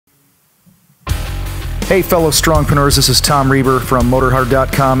Hey, fellow Strongpreneurs, this is Tom Reber from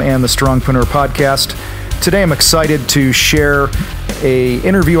Motorhard.com and the Strongpreneur Podcast. Today I'm excited to share an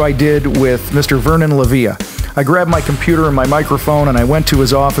interview I did with Mr. Vernon LaVia. I grabbed my computer and my microphone and I went to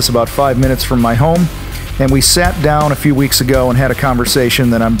his office about 5 minutes from my home, and we sat down a few weeks ago and had a conversation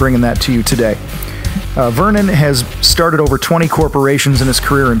that I'm bringing that to you today. Vernon has started over 20 corporations in his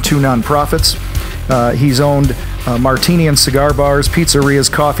career and 2 nonprofits. He's owned martini and cigar bars,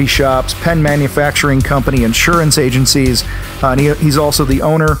 pizzerias, coffee shops, pen manufacturing company, insurance agencies, and he's also the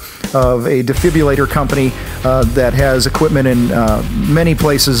owner of a defibrillator company that has equipment in many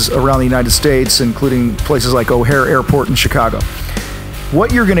places around the United States, including places like O'Hare Airport in Chicago.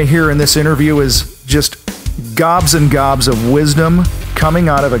 What you're going to hear in this interview is just gobs and gobs of wisdom coming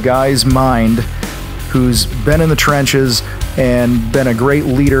out of a guy's mind who's been in the trenches and been a great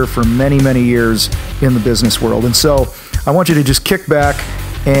leader for many, many years in the business world. And so I want you to just kick back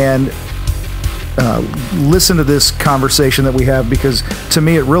and listen to this conversation that we have, because to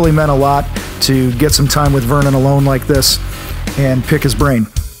me it really meant a lot to get some time with Vernon alone like this and pick his brain.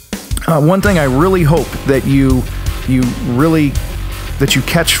 One thing I really hope that you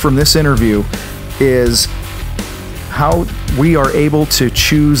catch from this interview is how we are able to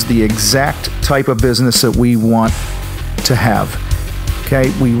choose the exact type of business that we want to have.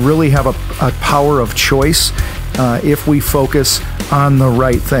 Okay, we really have a power of choice if we focus on the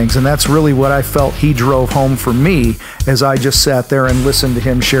right things, and that's really what I felt he drove home for me as I just sat there and listened to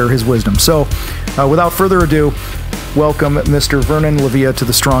him share his wisdom. So without further ado, welcome Mr. Vernon LaVia to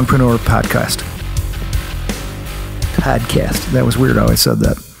the Strongpreneur Podcast. That was weird how I said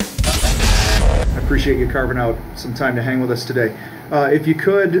that. I appreciate you carving out some time to hang with us today. If you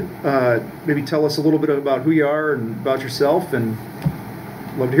could, maybe tell us a little bit about who you are and about yourself, and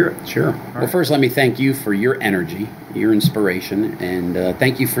love to hear it. Sure. Well, first, let me thank you for your energy, your inspiration, and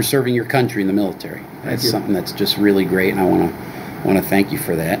thank you for serving your country in the military. That's something that's just really great, and I want to thank you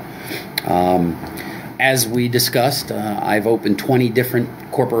for that. As we discussed, I've opened 20 different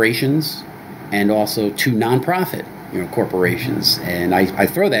corporations and also 2 nonprofit corporations, and I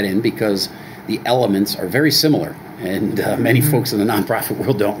throw that in because the elements are very similar. And many folks in the nonprofit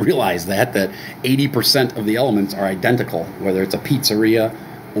world don't realize that 80% of the elements are identical, whether it's a pizzeria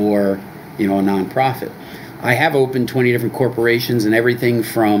or, a nonprofit. I have opened 20 different corporations, and everything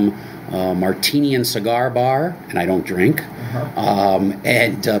from martini and cigar bar, and I don't drink,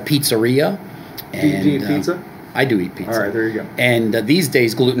 and pizzeria. And, do you eat pizza? I do eat pizza. All right, there you go. And these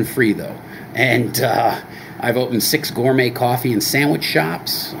days, gluten-free, though. And I've opened 6 gourmet coffee and sandwich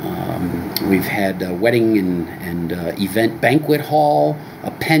shops. We've had a wedding and event banquet hall,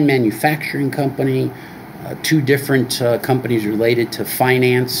 a pen manufacturing company, 2 different companies related to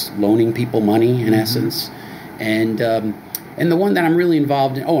finance, loaning people money in essence, and the one that I'm really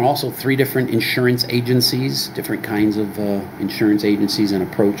involved in. Oh, and also 3 different insurance agencies, different kinds of insurance agencies and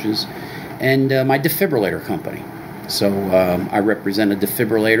approaches, and my defibrillator company. So I represent a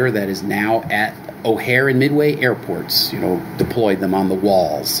defibrillator that is now at O'Hare and Midway airports, deployed them on the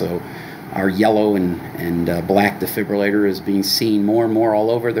walls. So our yellow and black defibrillator is being seen more and more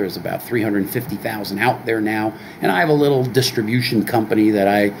all over. There's about 350,000 out there now. And I have a little distribution company that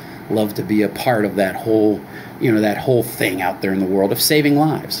I love to be a part of that whole thing out there in the world of saving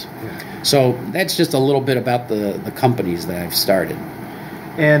lives. Yeah. So that's just a little bit about the companies that I've started.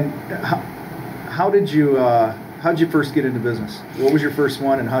 And how did you... How'd you first get into business? What was your first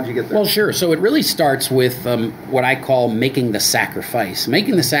one, and how'd you get there? Well, sure. So it really starts with what I call making the sacrifice.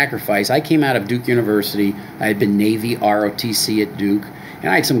 Making the sacrifice. I came out of Duke University. I had been Navy ROTC at Duke, and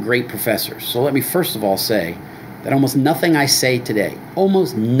I had some great professors. So let me first of all say that almost nothing I say today,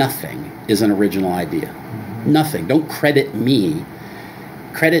 almost nothing, is an original idea. Mm-hmm. Nothing. Don't credit me.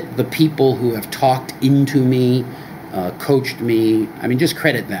 Credit the people who have talked into me, coached me. I mean, just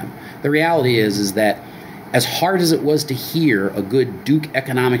credit them. The reality is that as hard as it was to hear a good Duke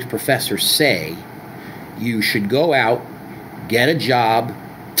economics professor say, you should go out, get a job,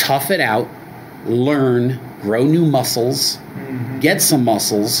 tough it out, learn, grow new muscles, get some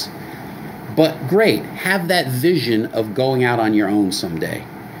muscles, but great, have that vision of going out on your own someday.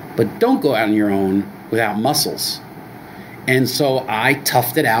 But don't go out on your own without muscles. And so I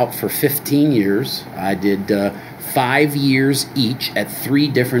toughed it out for 15 years. I did 5 years each at 3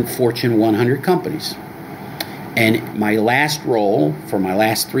 different Fortune 100 companies. And my last role for my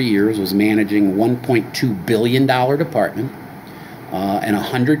last 3 years was managing a $1.2 billion department and a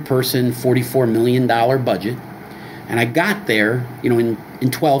 100-person, $44 million budget. And I got there, in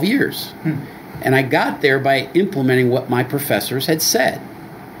 12 years. And I got there by implementing what my professors had said.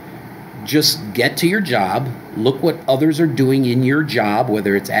 just get to your job, look what others are doing in your job,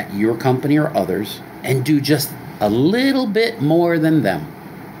 whether it's at your company or others, and do just a little bit more than them.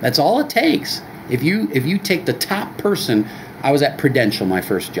 That's all it takes. If you take the top person, I was at Prudential, my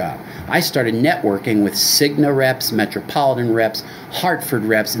first job. I started networking with Cigna reps, Metropolitan reps, Hartford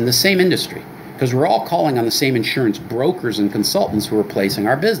reps in the same industry, because we're all calling on the same insurance brokers and consultants who are placing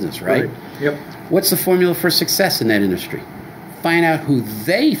our business, right? Yep. What's the formula for success in that industry? Find out who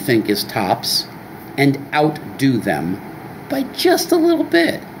they think is tops and outdo them by just a little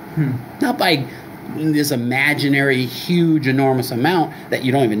bit. Not by this imaginary, huge, enormous amount that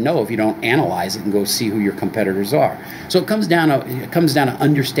you don't even know if you don't analyze it and go see who your competitors are. So it comes down to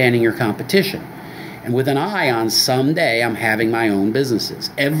understanding your competition. And with an eye on someday I'm having my own businesses.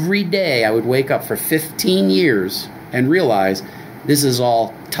 Every day I would wake up for 15 years and realize this is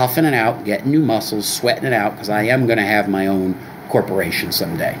all toughing it out, getting new muscles, sweating it out, because I am going to have my own corporation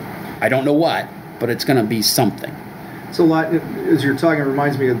someday. I don't know what, but it's going to be something. It's a lot, as you're talking, it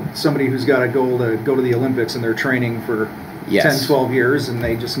reminds me of somebody who's got a goal to go to the Olympics, and they're training for 10, 12 years, and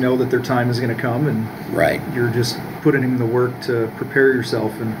they just know that their time is going to come, and you're just putting in the work to prepare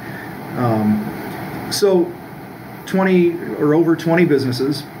yourself. And so 20 or over 20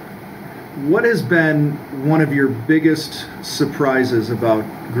 businesses. What has been one of your biggest surprises about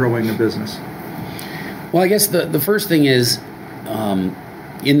growing a business? Well, I guess the first thing is,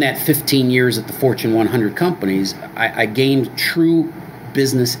 in that 15 years at the Fortune 100 companies, I gained true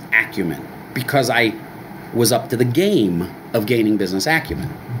business acumen because I was up to the game of gaining business acumen.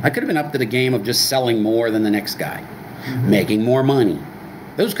 I could have been up to the game of just selling more than the next guy, making more money.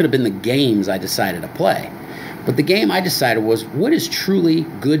 Those could have been the games I decided to play. But the game I decided was, what is truly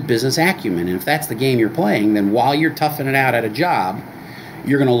good business acumen? And if that's the game you're playing, then while you're toughing it out at a job,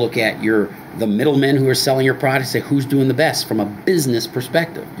 you're going to look at the middlemen who are selling your product, say who's doing the best from a business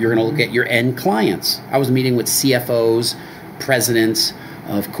perspective. You're going to look at your end clients. I was meeting with CFOs, presidents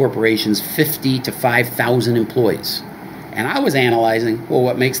of corporations, 50 to 5,000 employees. And I was analyzing, well,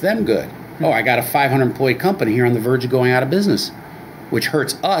 what makes them good? Oh, I got a 500-employee company here on the verge of going out of business, which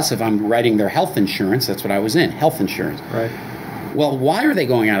hurts us if I'm writing their health insurance. That's what I was in, health insurance. Right. Well, why are they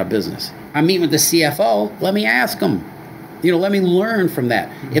going out of business? I'm meeting with the CFO. Let me ask them. Let me learn from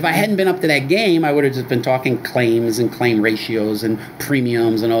that. If I hadn't been up to that game, I would have just been talking claims and claim ratios and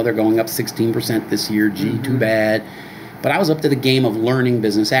premiums and, they're going up 16% this year. Gee, too bad. But I was up to the game of learning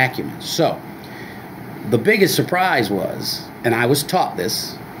business acumen. So the biggest surprise was, and I was taught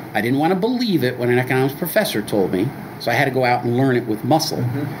this, I didn't want to believe it when an economics professor told me, so I had to go out and learn it with muscle.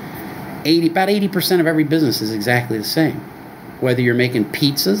 About 80% of every business is exactly the same. Whether you're making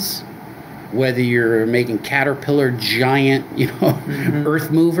pizzas, whether you're making Caterpillar giant,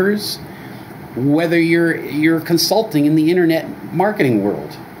 earth movers, whether you're consulting in the internet marketing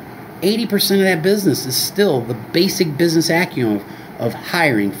world, 80% of that business is still the basic business acumen of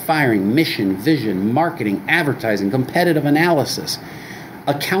hiring, firing, mission, vision, marketing, advertising, competitive analysis,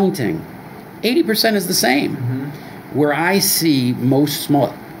 accounting. 80% is the same. Where I see most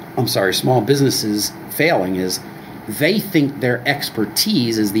small businesses failing is they think their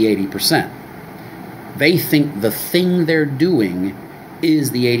expertise is the 80%. They think the thing they're doing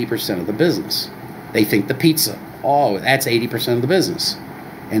is the 80% of the business. They think the pizza, that's 80% of the business.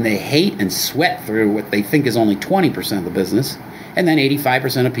 And they hate and sweat through what they think is only 20% of the business, and then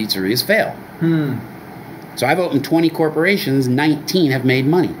 85% of pizzerias fail. So I've opened 20 corporations, 19 have made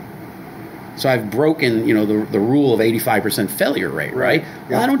money. So I've broken, the rule of 85% failure rate, right?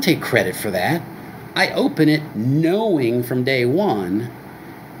 Well, I don't take credit for that. I open it knowing from day one,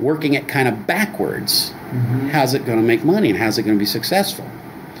 working it kind of backwards, how's it going to make money and how's it going to be successful?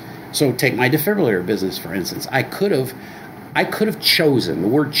 So take my defibrillator business, for instance. I could have chosen, the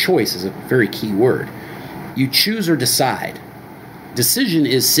word choice is a very key word. You choose or decide. Decision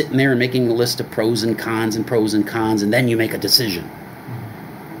is sitting there and making a list of pros and cons, and then you make a decision.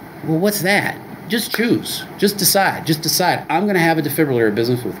 Well, what's that? Just choose. Just decide. I'm going to have a defibrillator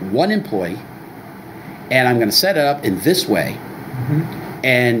business with one employee, and I'm going to set it up in this way.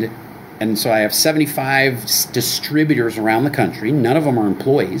 And so I have 75 distributors around the country. None of them are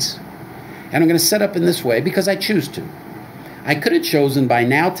employees. And I'm going to set up in this way because I choose to. I could have chosen by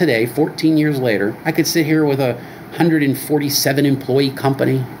now today, 14 years later, I could sit here with a 147 employee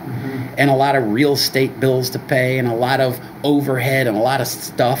company and a lot of real estate bills to pay and a lot of overhead and a lot of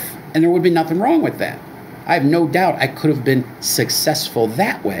stuff, and there would be nothing wrong with that. I have no doubt I could have been successful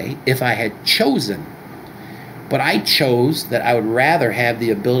that way if I had chosen. But I chose that I would rather have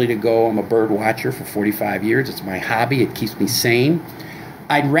the ability to go, I'm a bird watcher for 45 years, it's my hobby, it keeps me sane.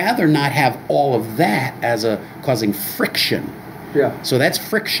 I'd rather not have all of that as causing friction Yeah. So that's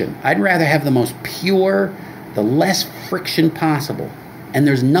friction. I'd rather have the most pure, the less friction possible. And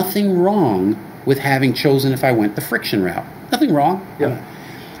there's nothing wrong with having chosen if I went the friction route. Nothing wrong. Yeah.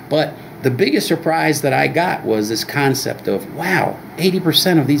 But the biggest surprise that I got was this concept of, wow,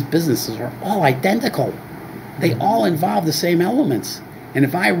 80% of these businesses are all identical. They all involve the same elements. And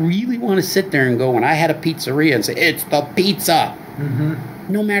if I really want to sit there and go, when I had a pizzeria and say, it's the pizza,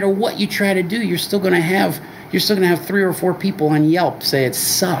 no matter what you try to do, you're still going to have 3 or 4 people on Yelp say it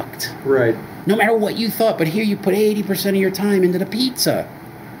sucked. Right. No matter what you thought, but here you put 80% of your time into the pizza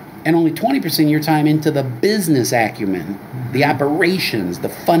and only 20% of your time into the business acumen, the operations, the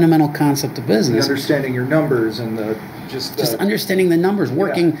fundamental concept of business. Understanding your numbers and just understanding the numbers,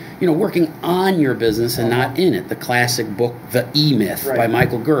 working on your business and not in it. The classic book, The E-Myth by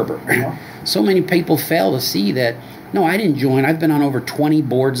Michael Gerber. So many people fail to see that, no, I didn't join. I've been on over 20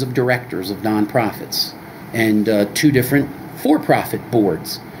 boards of directors of nonprofits and 2 different for-profit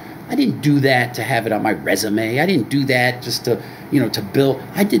boards. I didn't do that to have it on my resume. I didn't do that just to build.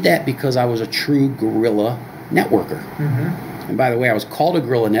 I did that because I was a true guerrilla networker. And by the way, I was called a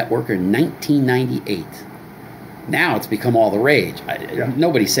guerrilla networker in 1998. Now it's become all the rage.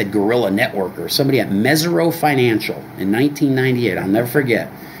 Nobody said guerrilla networker. Somebody at Mesero Financial in 1998, I'll never forget.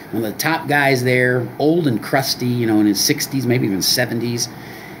 One of the top guys there, old and crusty, in his 60s, maybe even 70s.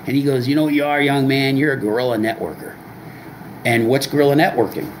 And he goes, you know what you are, young man? You're a guerrilla networker. And what's guerrilla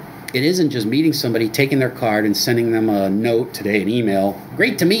networking? It isn't just meeting somebody, taking their card and sending them a note, today an email.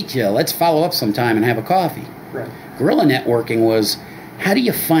 Great to meet you. Let's follow up sometime and have a coffee. Right. Guerrilla networking was, how do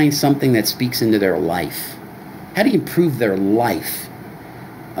you find something that speaks into their life? How do you improve their life?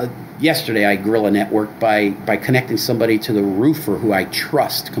 Yesterday I guerrilla networked by connecting somebody to the roofer who I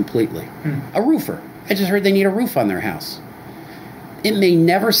trust completely. A roofer. I just heard they need a roof on their house. It may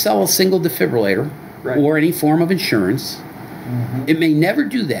never sell a single defibrillator or any form of insurance. It may never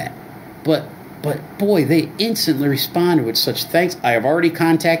do that. But boy, they instantly responded with such thanks. I have already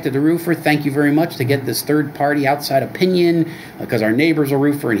contacted the roofer. Thank you very much to get this third-party outside opinion because our neighbor's a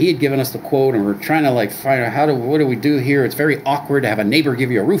roofer and he had given us the quote and we're trying to find out what do we do here. It's very awkward to have a neighbor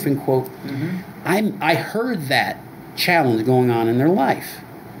give you a roofing quote. I heard that challenge going on in their life,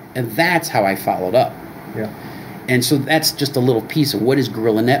 and that's how I followed up. Yeah. And so that's just a little piece of what is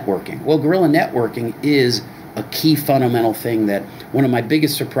guerrilla networking. Well, guerrilla networking is a key fundamental thing that one of my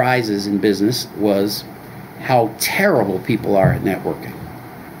biggest surprises in business was how terrible people are at networking,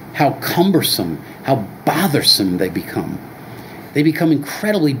 how cumbersome, how bothersome they become. They become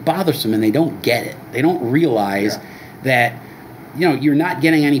incredibly bothersome and they don't get it. They don't realize that, you're not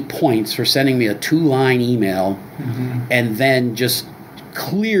getting any points for sending me a 2-line email and then just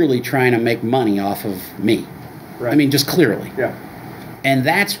clearly trying to make money off of me. Right. I mean, just clearly. Yeah. And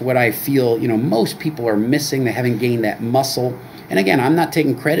that's what I feel, most people are missing. They haven't gained that muscle. And again, I'm not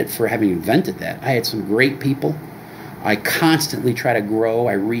taking credit for having invented that. I had some great people. I constantly try to grow.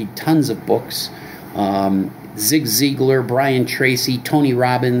 I read tons of books. Zig Ziglar, Brian Tracy, Tony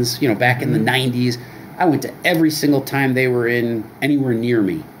Robbins, back in the 90s. I went to every single time they were in anywhere near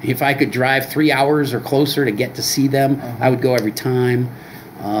me. If I could drive 3 hours or closer to get to see them, I would go every time.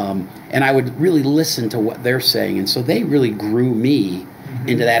 And I would really listen to what they're saying. And so they really grew me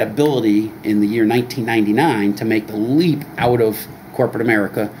into that ability in the year 1999 to make the leap out of corporate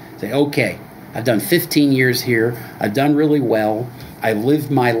America. Say, okay, I've done 15 years here. I've done really well. I've lived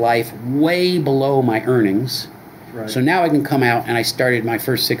my life way below my earnings. Right. So now I can come out, and I started my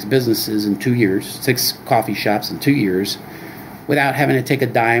first 6 businesses in 2 years, 6 coffee shops in 2 years, without having to take a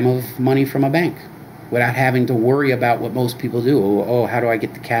dime of money from a bank, without having to worry about what most people do. Oh, how do I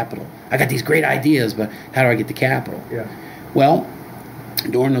get the capital? I got these great ideas, but how do I get the capital? Yeah. Well,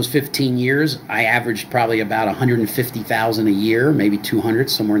 during those 15 years, I averaged probably about $150,000 a year, maybe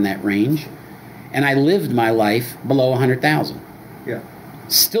 200, somewhere in that range. And I lived my life below $100,000. Yeah.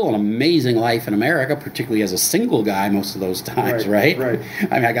 Still an amazing life in America, particularly as a single guy most of those times, right? Right.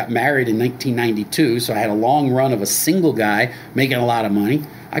 I mean, I got married in 1992, so I had a long run of a single guy making a lot of money.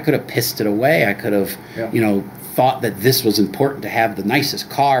 I could have pissed it away. I could have, thought that this was important to have the nicest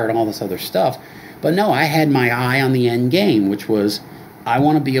car and all this other stuff. But no, I had my eye on the end game, which was I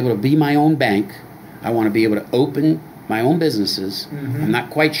want to be able to be my own bank. I want to be able to open my own businesses. I'm not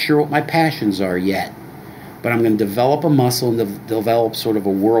quite sure what my passions are yet, but I'm going to develop a muscle and develop sort of a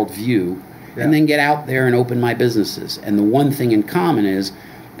worldview and then get out there and open my businesses. And the one thing in common is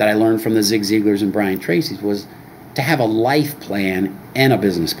that I learned from the Zig Ziglars and Brian Tracy's was to have a life plan and a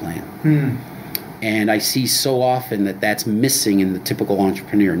business plan. And I see so often that that's missing in the typical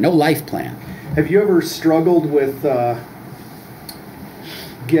entrepreneur. No life plan. Have you ever struggled with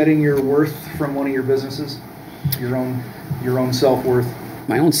getting your worth from one of your businesses? your own self-worth?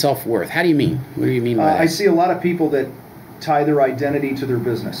 My own self-worth. How do you mean? What do you mean by that? I see a lot of people that tie their identity to their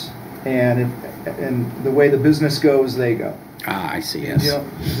business, and the way the business goes, they go. Ah, I see, yes. You know,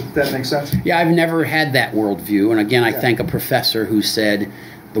 if that makes sense? Yeah, I've never had that worldview. And again, I thank a professor who said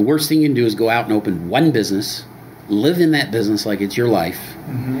the worst thing you can do is go out and open one business, live in that business like it's your life,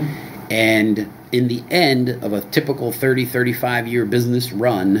 and in the end of a typical 30, 35-year business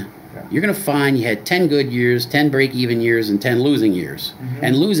run, you're going to find you had 10 good years, 10 break-even years, and 10 losing years.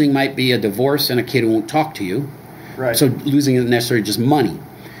 And losing might be a divorce and a kid who won't talk to you. Right. So losing isn't necessarily just money.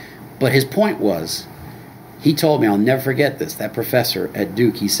 But his point was, he told me, I'll never forget this, that professor at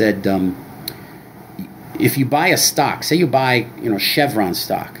Duke, he said, if you buy a stock, say you buy Chevron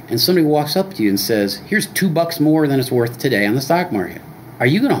stock, and somebody walks up to you and says, here's $2 more than it's worth today on the stock market, are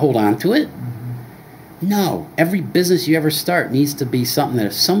you going to hold on to it? No. Every business you ever start needs to be something that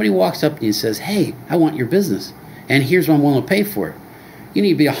if somebody walks up to you and says, hey, I want your business, and here's what I'm willing to pay for it, you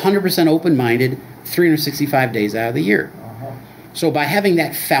need to be 100% open-minded 365 days out of the year. So by having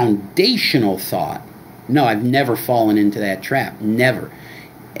that foundational thought, no, I've never fallen into that trap. Never.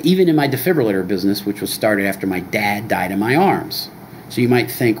 Even in my defibrillator business, which was started after my dad died in my arms. So you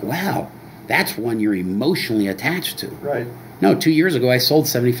might think, wow, that's one you're emotionally attached to. Right. No, 2 years ago, I sold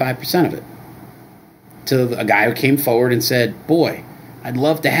 75% of it to a guy who came forward and said, boy, I'd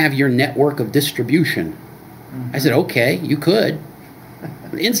love to have your network of distribution. I said, okay, you could.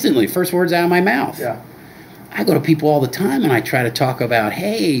 Instantly, first words out of my mouth. Yeah. I go to people all the time and I try to talk about,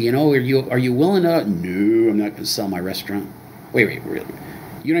 hey, are you willing to? No, I'm not going to sell my restaurant. Wait, really?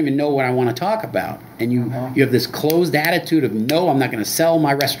 You don't even know what I want to talk about, and you have this closed attitude of, no, I'm not going to sell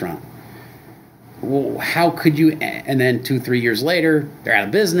my restaurant. Well, how could you? And then 2-3 years later, they're out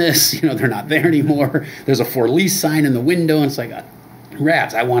of business. They're not there anymore. There's a for lease sign in the window, and it's like,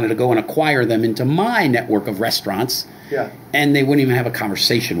 rats. I wanted to go and acquire them into my network of restaurants. Yeah. And they wouldn't even have a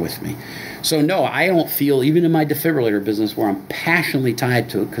conversation with me. So no, I don't feel, even in my defibrillator business where I'm passionately tied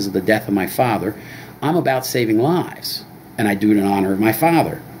to it because of the death of my father, I'm about saving lives. And I do it in honor of my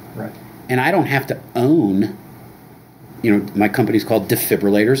father. Right. And I don't have to own, my company's called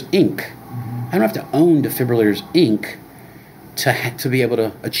Defibrillators, Inc. I don't have to own Defibrillators, Inc. to be able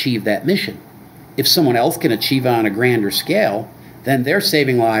to achieve that mission. If someone else can achieve it on a grander scale, then they're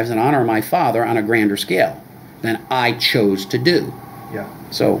saving lives in honor of my father on a grander scale than I chose to do. Yeah.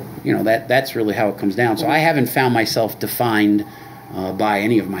 So, that's really how it comes down. So I haven't found myself defined by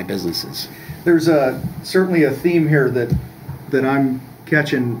any of my businesses. There's certainly a theme here that I'm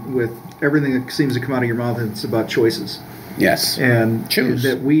catching with everything that seems to come out of your mouth, and it's about choices. Yes. And choose.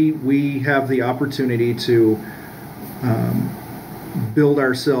 That we have the opportunity to build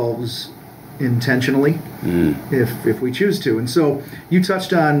ourselves intentionally if we choose to. And so you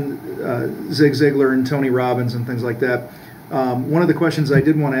touched on Zig Ziglar and Tony Robbins and things like that. One of the questions I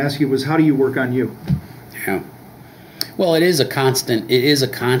did want to ask you was, how do you work on you? Yeah. Well, it is a constant.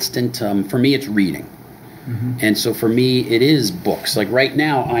 For me, it's reading. And so for me, it is books. Like right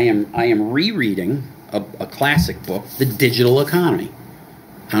now, I am rereading a classic book, The Digital Economy.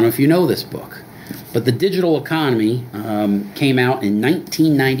 I don't know if you know this book, but The Digital Economy came out in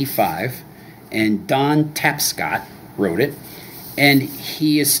 1995, and Don Tapscott wrote it, and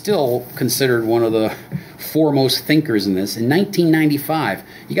he is still considered one of the foremost thinkers in this. In 1995,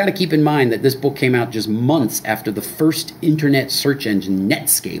 you got to keep in mind that this book came out just months after the first internet search engine,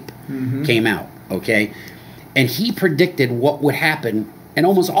 Netscape, came out, okay? And he predicted what would happen, and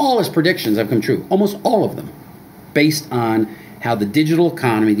almost all his predictions have come true, almost all of them, based on how the digital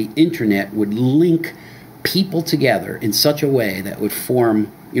economy, the internet, would link people together in such a way that would form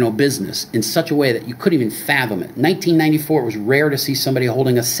business in such a way that you couldn't even fathom it. 1994, it was rare to see somebody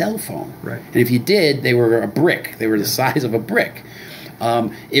holding a cell phone. Right. And if you did, they were a brick. They were the size of a brick.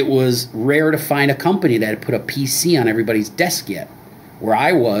 It was rare to find a company that had put a PC on everybody's desk yet. Where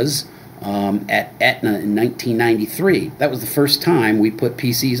I was at Aetna in 1993, that was the first time we put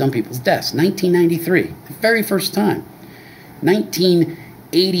PCs on people's desks. 1993, the very first time.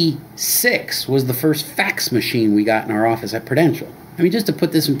 1986 was the first fax machine we got in our office at Prudential. I mean, just to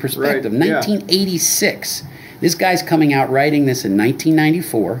put this in perspective, right, 1986, this guy's coming out writing this in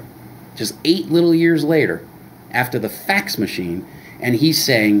 1994, just 8 little years later, after the fax machine, and he's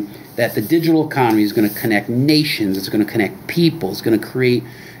saying that the digital economy is going to connect nations, it's going to connect people, it's going to create,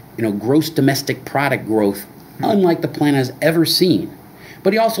 gross domestic product growth unlike the planet has ever seen.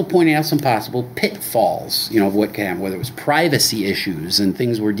 But he also pointed out some possible pitfalls, of what can happen, whether it was privacy issues and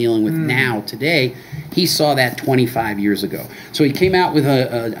things we're dealing with now, today. He saw that 25 years ago. So he came out with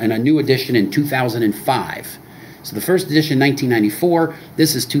a new edition in 2005. So the first edition, 1994,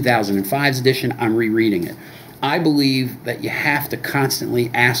 this is 2005's edition. I'm rereading it. I believe that you have to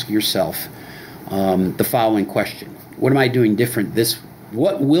constantly ask yourself the following question. What am I doing different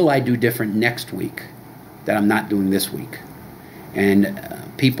what will I do different next week that I'm not doing this week? And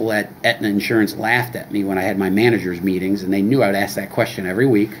people at Aetna Insurance laughed at me when I had my managers meetings, and they knew I would ask that question every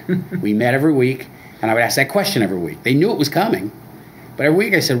week. We met every week, and I would ask that question every week. They knew it was coming. But every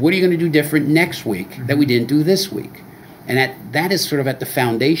week I said, what are you going to do different next week that we didn't do this week? And that is sort of at the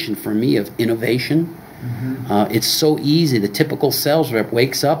foundation for me of innovation. It's so easy. The typical sales rep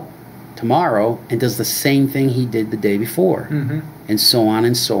wakes up tomorrow and does the same thing he did the day before. And so on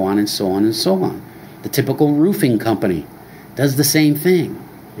and so on and so on and so on. The typical roofing company does the same thing.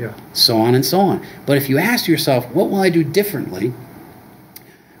 So on and so on. But if you ask yourself, what will I do differently?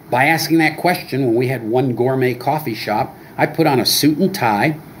 By asking that question, when we had one gourmet coffee shop, I put on a suit and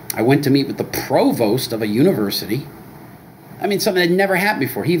tie. I went to meet with the provost of a university. I mean, something that had never happened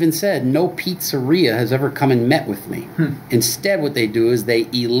before. He even said, no pizzeria has ever come and met with me. Instead, what they do is they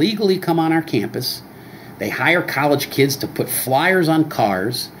illegally come on our campus. They hire college kids to put flyers on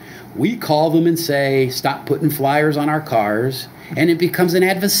cars. We call them and say, stop putting flyers on our cars. And it becomes an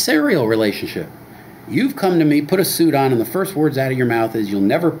adversarial relationship. You've come to me, put a suit on, and the first words out of your mouth is, you'll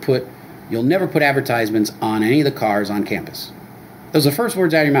never put advertisements on any of the cars on campus. Those are the first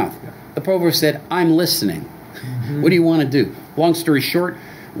words out of your mouth. The provost said, I'm listening. What do you want to do? Long story short,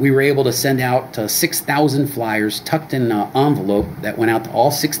 we were able to send out 6,000 flyers tucked in an envelope that went out to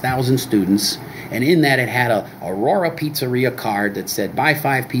all 6,000 students. And in that, it had a Aurora Pizzeria card that said, buy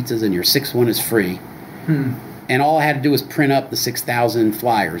 5 pizzas and your 6th one is free. And all I had to do was print up the 6,000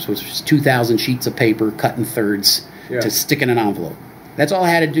 flyers, which was 2,000 sheets of paper cut in thirds to stick in an envelope. That's all I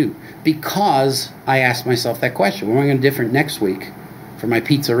had to do, because I asked myself that question. What am I going to do different next week for my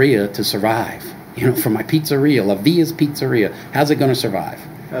pizzeria to survive? For my pizzeria, LaVia's Pizzeria, how's it going to survive?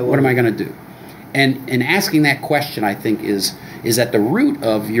 What am I going to do? And asking that question, I think, is at the root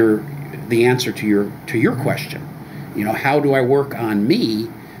of the answer to your question. How do I work on me?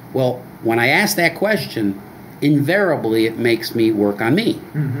 Well, when I ask that question, invariably it makes me work on me.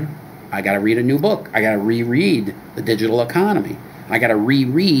 I got to read a new book. I got to reread The Digital Economy. I got to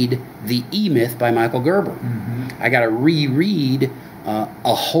reread The E-Myth by Michael Gerber. I got to reread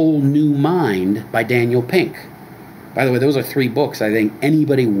A Whole New Mind by Daniel Pink. By the way, those are 3 books I think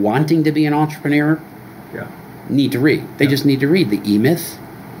anybody wanting to be an entrepreneur need to read. They just need to read The E-Myth,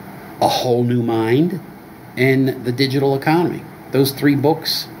 A Whole New Mind, and The Digital Economy. Those 3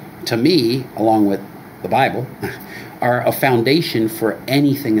 books, to me, along with the Bible, are a foundation for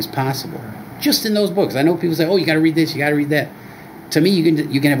anything is possible. Just in those books. I know people say, oh, you got to read this, you got to read that. To me,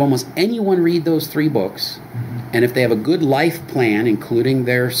 you can have almost anyone read those 3 books, and if they have a good life plan, including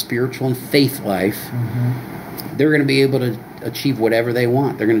their spiritual and faith life, they're going to be able to achieve whatever they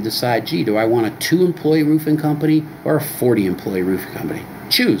want. They're going to decide, gee, do I want a 2-employee roofing company or a 40-employee roofing company?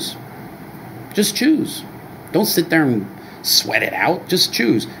 Choose. Just choose. Don't sit there and sweat it out. Just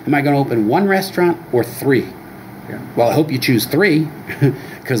choose. Am I going to open 1 restaurant or 3? Well, I hope you choose 3,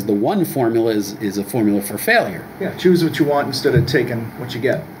 because the 1 formula is a formula for failure. Choose what you want instead of taking what you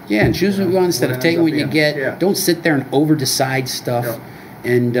get. And choose what you want instead of taking what you get. Don't sit there and over-decide stuff.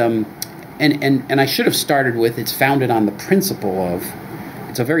 And I should have started with, it's founded on the principle of,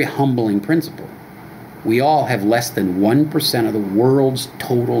 it's a very humbling principle. We all have less than 1% of the world's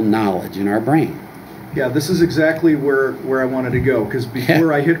total knowledge in our brain. This is exactly where I wanted to go, because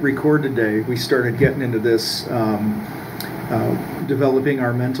before I hit record today, we started getting into this developing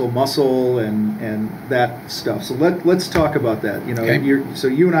our mental muscle and that stuff. So let's talk about that. So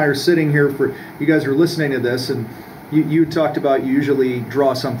you and I are sitting here you guys are listening to this, and you talked about you usually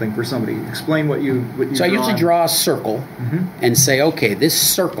draw something for somebody. Explain what you So I usually draw a circle and say, okay, this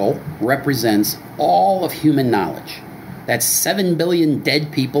circle represents all of human knowledge. That's 7 billion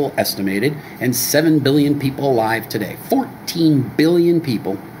dead people estimated, and 7 billion people alive today. 14 billion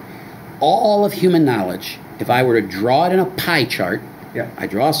people, all of human knowledge. If I were to draw it in a pie chart, I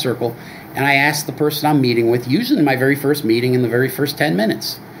draw a circle, and I ask the person I'm meeting with, usually in my very first meeting in the very first 10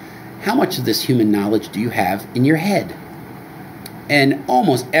 minutes, how much of this human knowledge do you have in your head? And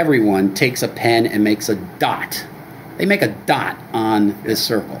almost everyone takes a pen and makes a dot. They make a dot on this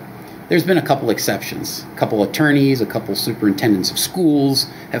circle. There's been a couple exceptions. A couple attorneys, a couple superintendents of schools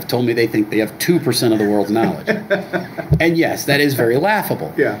have told me they think they have 2% of the world's knowledge. And yes, that is very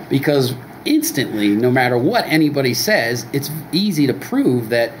laughable. Because instantly, no matter what anybody says, it's easy to prove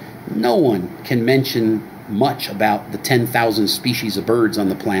that no one can mention much about the 10,000 species of birds on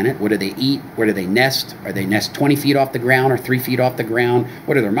the planet. What do they eat? Where do they nest? Are they nest 20 feet off the ground or 3 feet off the ground?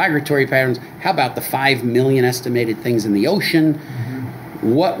 What are their migratory patterns? How about the 5 million estimated things in the ocean?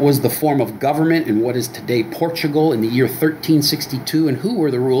 what was the form of government in what is today Portugal in the year 1362, and who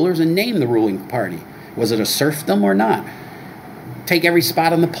were the rulers, and name the ruling party. Was it a serfdom or not? Take every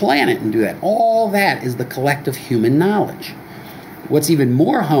spot on the planet and do that. All that is the collective human knowledge. What's even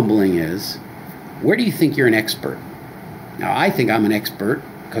more humbling is, where do you think you're an expert? Now, I think I'm an expert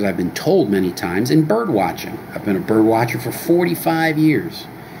because I've been told many times in bird watching. I've been a bird watcher for 45 years.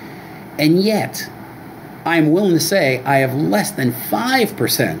 And yet, I'm willing to say I have less than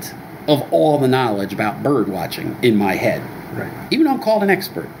 5% of all the knowledge about bird watching in my head. Right. Even though I'm called an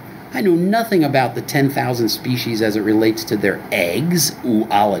expert. I know nothing about the 10,000 species as it relates to their eggs,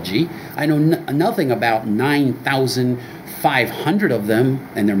 oology. I know nothing about 9,500 of them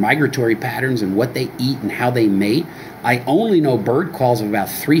and their migratory patterns and what they eat and how they mate. I only know bird calls of about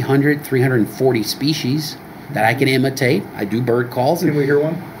 300, 340 species that I can imitate. I do bird calls. Can we hear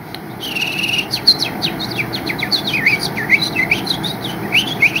one?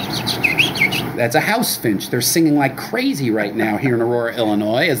 That's a house finch. They're singing like crazy right now here in Aurora,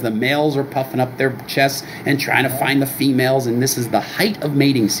 Illinois, as the males are puffing up their chests and trying to find the females. And this is the height of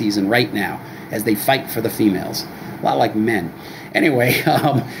mating season right now as they fight for the females. A lot like men. Anyway,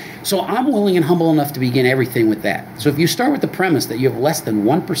 so I'm willing and humble enough to begin everything with that. So if you start with the premise that you have less than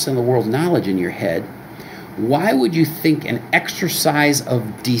 1% of the world's knowledge in your head, why would you think an exercise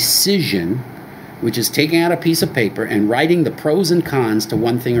of decision, which is taking out a piece of paper and writing the pros and cons to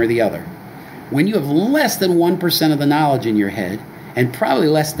one thing or the other, when you have less than 1% of the knowledge in your head and probably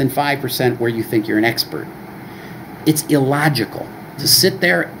less than 5% where you think you're an expert, it's illogical to sit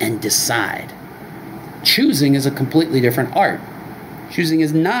there and decide. Choosing is a completely different art. Choosing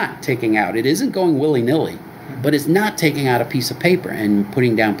is not taking out. It isn't going willy-nilly, but it's not taking out a piece of paper and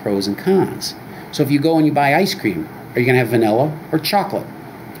putting down pros and cons. So if you go and you buy ice cream, are you going to have vanilla or chocolate?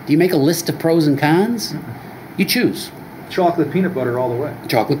 Do you make a list of pros and cons? You choose. Chocolate peanut butter all the way.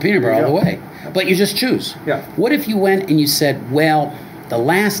 Chocolate peanut butter all the way. But you just choose. Yeah. What if you went and you said, well, the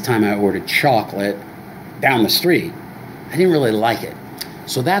last time I ordered chocolate down the street, I didn't really like it.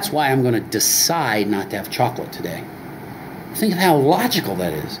 So that's why I'm going to decide not to have chocolate today. Think of how logical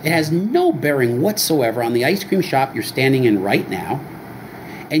that is. It has no bearing whatsoever on the ice cream shop you're standing in right now.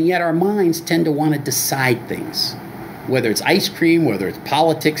 And yet our minds tend to want to decide things. Whether it's ice cream, whether it's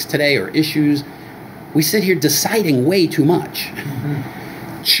politics today or issues, we sit here deciding way too much.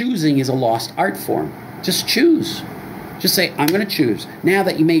 Choosing is a lost art form. Just choose. Just say, I'm going to choose. Now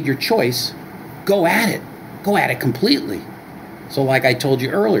that you made your choice, go at it. Go at it completely. So like I told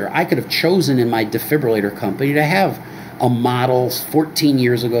you earlier, I could have chosen in my defibrillator company to have a model 14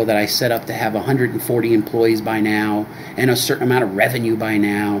 years ago that I set up to have 140 employees by now and a certain amount of revenue by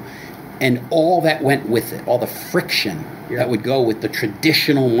now. And all that went with it, all the friction that would go with the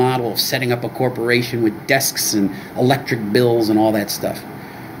traditional model of setting up a corporation with desks and electric bills and all that stuff.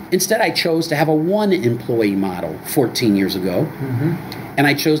 Instead, I chose to have a one-employee model 14 years ago, and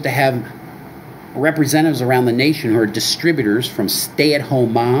I chose to have representatives around the nation who are distributors from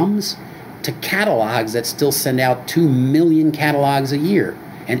stay-at-home moms to catalogs that still send out 2 million catalogs a year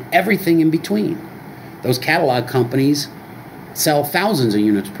and everything in between. Those catalog companies sell thousands of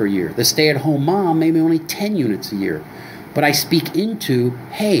units per year. The stay-at-home mom, maybe only 10 units a year. But I speak into,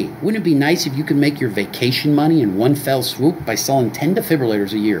 hey, wouldn't it be nice if you could make your vacation money in one fell swoop by selling 10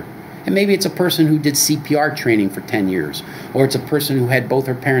 defibrillators a year? And maybe it's a person who did CPR training for 10 years, or it's a person who had both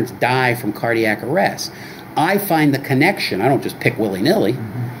her parents die from cardiac arrest. I find the connection. I don't just pick willy-nilly.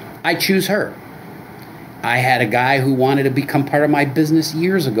 I choose her. I had a guy who wanted to become part of my business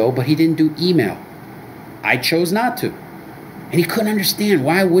years ago, but he didn't do email. I chose not to. And he couldn't understand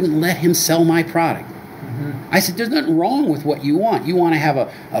why I wouldn't let him sell my product. I said, there's nothing wrong with what you want. You want to have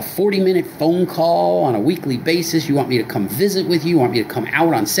a 40-minute phone call on a weekly basis. You want me to come visit with you. You want me to come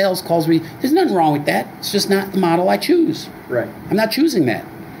out on sales calls with you. There's nothing wrong with that. It's just not the model I choose. Right. I'm not choosing that.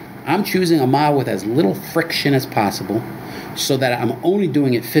 I'm choosing a model with as little friction as possible so that I'm only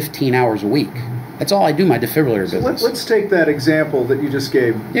doing it 15 hours a week. That's all I do my defibrillator business. Let's take that example that you just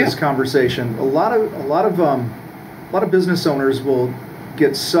gave, this conversation. A lot of business owners will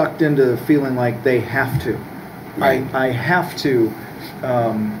get sucked into feeling like they have to. Right. I have to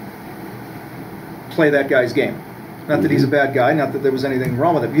play that guy's game. Not that he's a bad guy, not that there was anything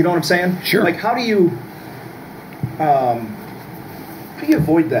wrong with it. You know what I'm saying? Sure. Like, how do you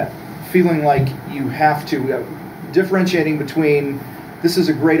avoid that? Feeling like you have to, differentiating between this is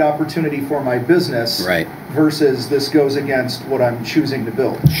a great opportunity for my business versus this goes against what I'm choosing to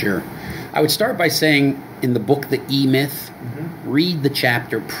build. Sure. I would start by saying in the book, The E-Myth, read the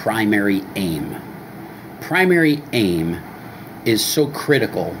chapter Primary Aim. Primary aim is so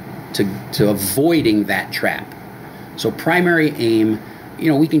critical to avoiding that trap. So primary aim,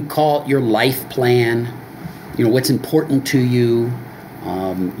 we can call it your life plan, what's important to you,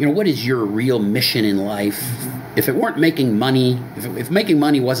 what is your real mission in life? If it weren't making money, if making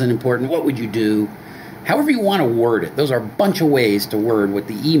money wasn't important, what would you do? However you want to word it. Those are a bunch of ways to word what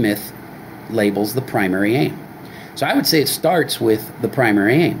the E-Myth labels the primary aim. So I would say it starts with the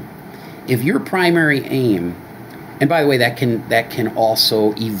primary aim. If your primary aim, and by the way, that can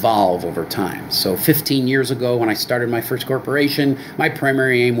also evolve over time. So 15 years ago when I started my first corporation, my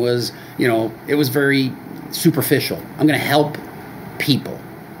primary aim was, it was very superficial. I'm going to help people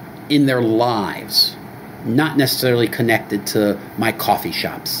in their lives, not necessarily connected to my coffee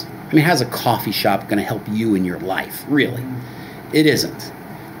shops. I mean, how's a coffee shop going to help you in your life? Really? It isn't.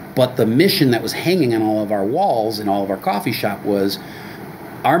 But the mission that was hanging on all of our walls in all of our coffee shop was,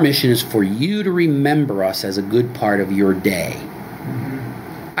 our mission is for you to remember us as a good part of your day.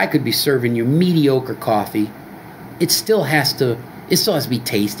 I could be serving you mediocre coffee. It still has to be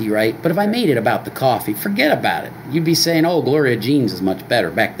tasty, right? But if I made it about the coffee, forget about it. You'd be saying, oh, Gloria Jeans is much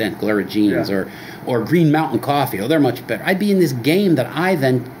better. Back then, Gloria Jeans or Green Mountain Coffee, oh, they're much better. I'd be in this game that I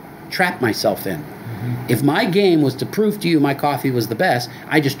then trapped myself in. If my game was to prove to you my coffee was the best,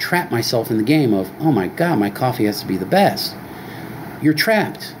 I just trapped myself in the game of, oh my God, my coffee has to be the best. You're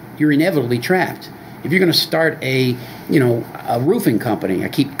trapped. You're inevitably trapped. If you're going to start a roofing company, I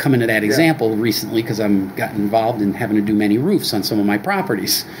keep coming to that example recently because I'm gotten involved in having to do many roofs on some of my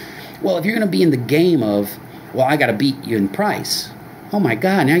properties. Well, if you're going to be in the game of, well, I got to beat you in price. Oh my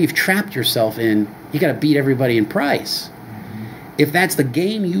God, now you've trapped yourself in, you got to beat everybody in price. If that's the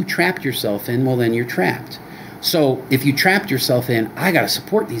game you trapped yourself in, well, then you're trapped. So if you trapped yourself in, I got to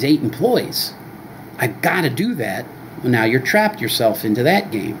support these 8 employees, I got to do that. Well, now you're trapped yourself into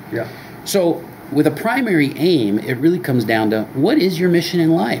that game. Yeah. So with a primary aim, it really comes down to, what is your mission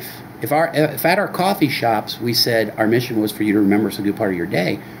in life? If at our coffee shops we said our mission was for you to remember us a good part of your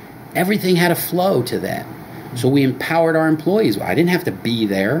day, everything had a flow to that. So we empowered our employees. I didn't have to be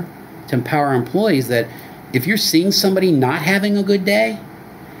there to empower our employees that if you're seeing somebody not having a good day,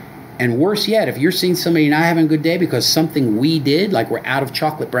 and worse yet, if you're seeing somebody not having a good day because something we did, like we're out of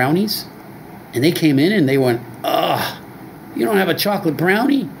chocolate brownies, and they came in and they went, ugh, you don't have a chocolate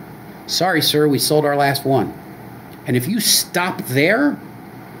brownie? Sorry, sir, we sold our last one. And if you stop there,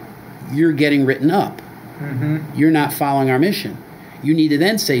 you're getting written up. You're not following our mission. You need to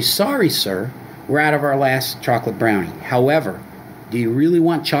then say, sorry, sir, we're out of our last chocolate brownie. However, do you really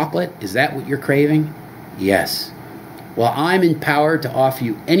want chocolate? Is that what you're craving? Yes. Well, I'm empowered to offer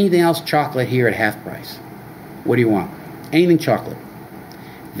you anything else chocolate here at half price. What do you want? Anything chocolate.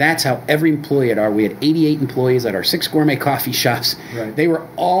 That's how every employee we had 88 employees at our 6 gourmet coffee shops. Right. They were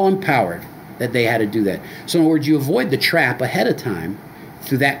all empowered that they had to do that. So in other words, you avoid the trap ahead of time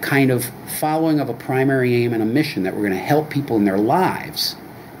through that kind of following of a primary aim and a mission that we're going to help people in their lives.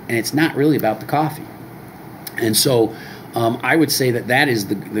 And it's not really about the coffee. And so I would say that is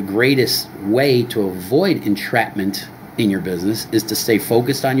the greatest way to avoid entrapment in your business, is to stay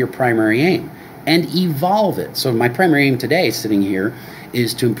focused on your primary aim and evolve it. So my primary aim today, sitting here,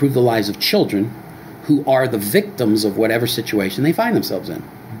 is to improve the lives of children who are the victims of whatever situation they find themselves in.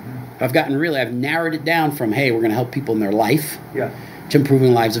 I've narrowed it down from, hey, we're going to help people in their life, to improving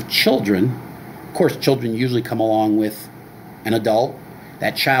the lives of children. Of course, children usually come along with an adult.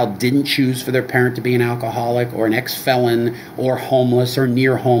 That child didn't choose for their parent to be an alcoholic or an ex-felon or homeless or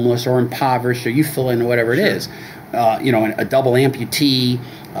near homeless or impoverished, or you fill in whatever it is. A double amputee,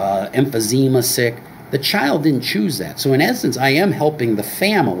 emphysema sick. The child didn't choose that. So in essence, I am helping the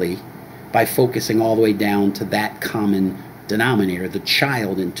family by focusing all the way down to that common denominator, the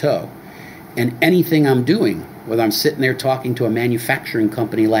child in tow. And anything I'm doing, whether I'm sitting there talking to a manufacturing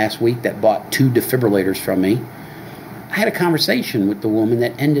company last week that bought 2 defibrillators from me, I had a conversation with the woman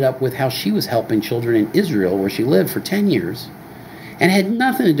that ended up with how she was helping children in Israel, where she lived for 10 years, and had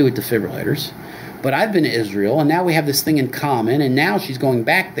nothing to do with defibrillators. But I've been to Israel, and now we have this thing in common, and now she's going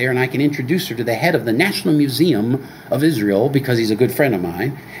back there, and I can introduce her to the head of the National Museum of Israel, because he's a good friend of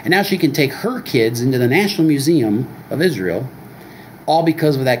mine, and now she can take her kids into the National Museum of Israel, all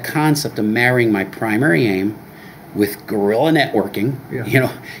because of that concept of marrying my primary aim with guerrilla networking,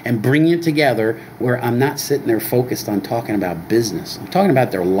 and bringing it together where I'm not sitting there focused on talking about business. I'm talking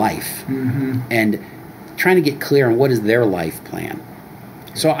about their life and trying to get clear on what is their life plan.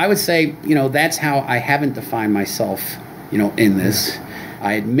 So I would say, that's how I haven't defined myself, in this.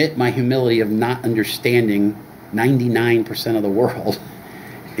 I admit my humility of not understanding 99% of the world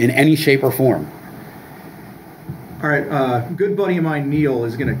in any shape or form. All right, good buddy of mine, Neil,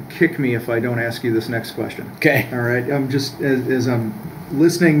 is going to kick me if I don't ask you this next question. Okay. All right, I'm just, as I'm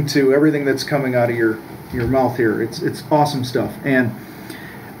listening to everything that's coming out of your mouth here, it's awesome stuff. And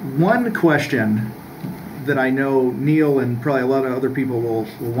One question that I know Neil and probably a lot of other people will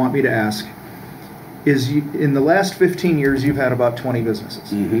want me to ask is, in the last 15 years, you've had about 20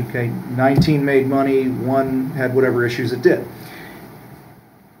 businesses. Mm-hmm. Okay, 19 made money, one had whatever issues it did.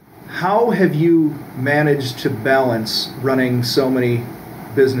 How have you managed to balance running so many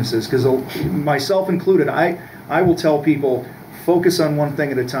businesses? Because myself included, I will tell people, focus on one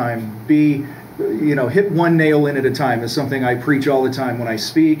thing at a time. Hit one nail in at a time is something I preach all the time when I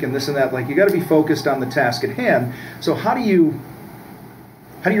speak, and this and that. Like, you got to be focused on the task at hand. So how do you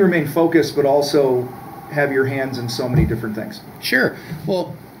remain focused but also have your hands in so many different things? Sure.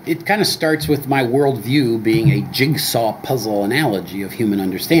 Well, it kind of starts with my worldview being a jigsaw puzzle analogy of human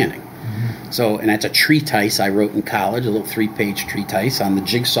understanding. Mm-hmm. So, and that's a treatise I wrote in college, a little 3-page treatise on the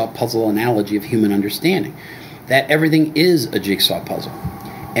jigsaw puzzle analogy of human understanding. That everything is a jigsaw puzzle.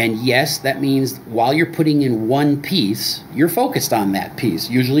 And yes, that means while you're putting in one piece, you're focused on that piece.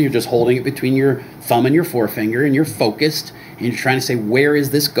 Usually you're just holding it between your thumb and your forefinger, and you're focused, and you're trying to say, where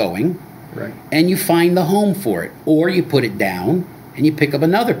is this going? Right. And you find the home for it. Or you put it down, and you pick up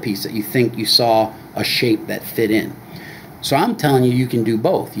another piece that you think you saw a shape that fit in. So I'm telling you, you can do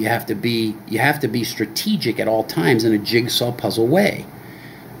both. You have to be strategic at all times in a jigsaw puzzle way.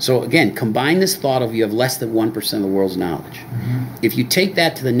 So again, combine this thought of you have less than 1% of the world's knowledge. Mm-hmm. If you take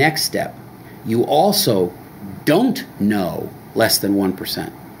that to the next step, you also don't know less than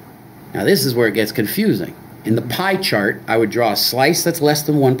 1%. Now this is where it gets confusing. In the pie chart, I would draw a slice that's less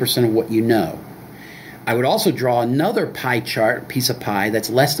than 1% of what you know. I would also draw another pie chart, piece of pie, that's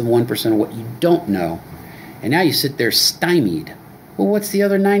less than 1% of what you don't know. And now you sit there stymied. Well, what's the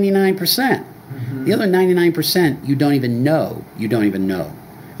other 99%? Mm-hmm. The other 99% you don't even know. You don't even know.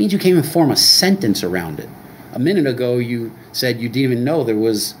 It means you can't even form a sentence around it. A minute ago, you said you didn't even know there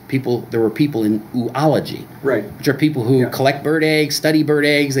were people in oology, right? Which are people who collect bird eggs, study bird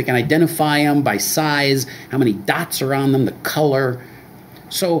eggs. They can identify them by size, how many dots are on them, the color.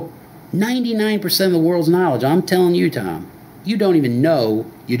 So 99% of the world's knowledge, I'm telling you, Tom, you don't even know,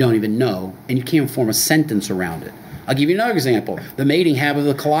 and you can't form a sentence around it. I'll give you another example. The mating habit of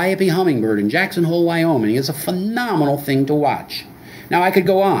the calliope hummingbird in Jackson Hole, Wyoming is a phenomenal thing to watch. Now, I could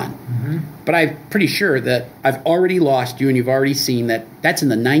go on, but I'm pretty sure that I've already lost you, and you've already seen that that's in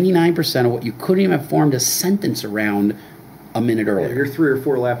the 99% of what you couldn't even have formed a sentence around a minute earlier. Yeah, you're 3 or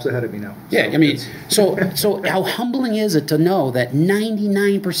 4 laps ahead of me now. Yeah, I mean, so how humbling is it to know that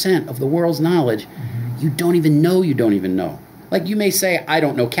 99% of the world's knowledge, you don't even know. Like, you may say, I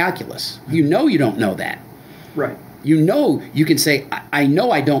don't know calculus. You don't know that. Right. You can say, I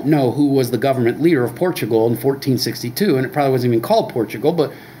know I don't know who was the government leader of Portugal in 1462, and it probably wasn't even called Portugal,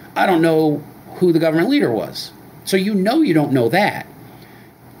 but I don't know who the government leader was. So you don't know that.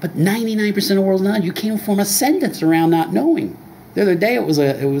 But 99% of the world's knowledge, you can't form a sentence around not knowing. The other day, it was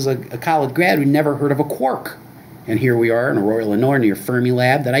a college grad who never heard of a quark. And here we are in Aurora, Illinois, near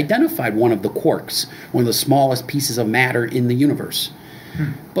Fermilab, that identified one of the quarks, one of the smallest pieces of matter in the universe.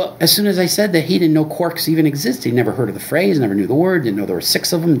 But as soon as I said that, he didn't know quarks even existed. He never heard of the phrase, never knew the word, didn't know there were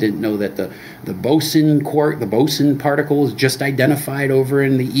 6 of them, didn't know that the boson quark, the boson particle is just identified over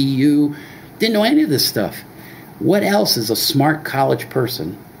in the EU. Didn't know any of this stuff. What else is a smart college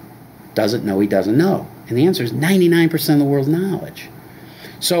person doesn't know he doesn't know? And the answer is 99% of the world's knowledge.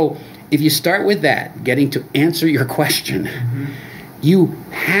 So if you start with that, getting to answer your question, you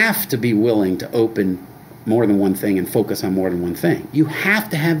have to be willing to open more than one thing and focus on more than one thing. You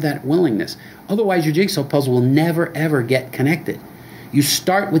have to have that willingness. Otherwise, your jigsaw puzzle will never, ever get connected. You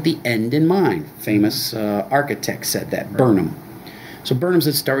start with the end in mind. Famous architect said that, Vernon. So Vernon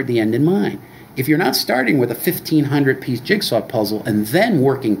said start with the end in mind. If you're not starting with a 1,500-piece jigsaw puzzle and then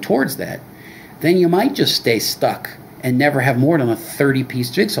working towards that, then you might just stay stuck and never have more than a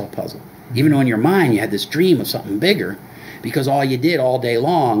 30-piece jigsaw puzzle. Even though in your mind you had this dream of something bigger, because all you did all day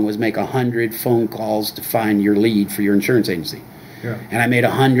long was make 100 phone calls to find your lead for your insurance agency. Yeah. And I made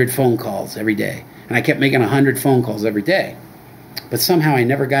 100 phone calls every day. And I kept making 100 phone calls every day. But somehow I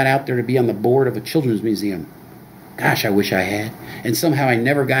never got out there to be on the board of a children's museum. Gosh, I wish I had. And somehow I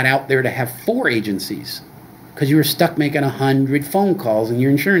never got out there to have 4 agencies, because you were stuck making 100 phone calls in your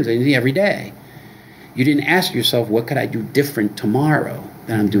insurance agency every day. You didn't ask yourself, what could I do different tomorrow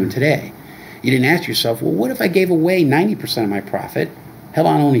than I'm doing today? You didn't ask yourself, well, what if I gave away 90% of my profit, held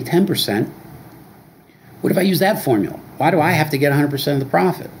on only 10%? What if I use that formula? Why do I have to get 100% of the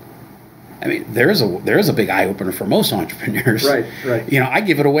profit? I mean, there's a big eye-opener for most entrepreneurs. Right. I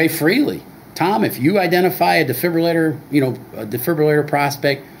give it away freely. Tom, if you identify a defibrillator, a defibrillator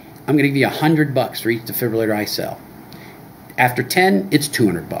prospect, I'm going to give you $100 for each defibrillator I sell. After 10, it's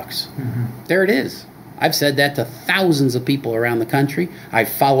 $200. There it is. I've said that to thousands of people around the country. I've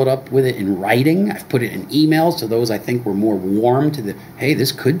followed up with it in writing. I've put it in emails to those I think were more warm to the, hey,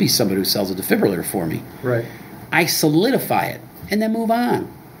 this could be somebody who sells a defibrillator for me. Right. I solidify it and then move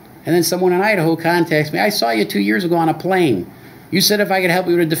on. And then someone in Idaho contacts me. I saw you 2 years ago on a plane. You said if I could help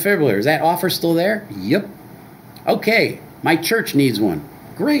you with a defibrillator. Is that offer still there? Yep. Okay, my church needs one.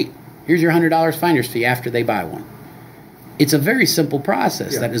 Great. Here's your $100 finder's fee after they buy one. It's a very simple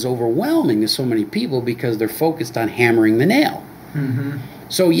process that is overwhelming to so many people because they're focused on hammering the nail. Mm-hmm.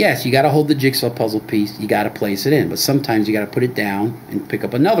 So yes, you got to hold the jigsaw puzzle piece. You got to place it in. But sometimes you got to put it down and pick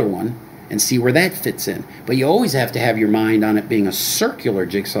up another one and see where that fits in. But you always have to have your mind on it being a circular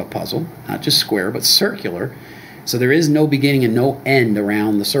jigsaw puzzle, not just square, but circular. So there is no beginning and no end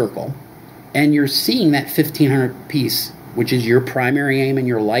around the circle. And you're seeing that 1,500 piece, which is your primary aim and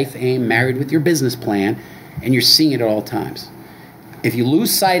your life aim married with your business plan, and you're seeing it at all times. If you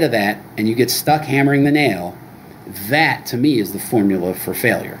lose sight of that and you get stuck hammering the nail, that to me is the formula for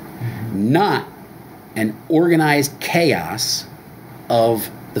failure. Mm-hmm. Not an organized chaos of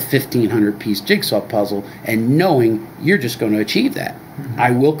the 1,500 piece jigsaw puzzle and knowing you're just going to achieve that. Mm-hmm.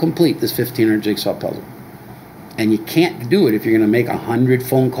 I will complete this 1,500 jigsaw puzzle. And you can't do it if you're going to make 100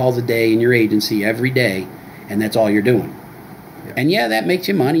 phone calls a day in your agency every day, and that's all you're doing. Yeah. And yeah, that makes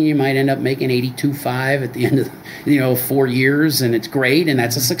you money. You might end up making $82,500 at the end of 4 years, and it's great, and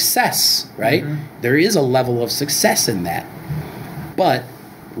that's a success, right? Mm-hmm. There is a level of success in that. But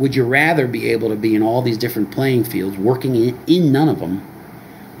would you rather be able to be in all these different playing fields, working in none of them,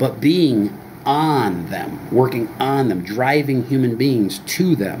 but being on them, working on them, driving human beings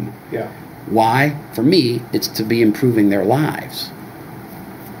to them? Yeah. Why? For me, it's to be improving their lives.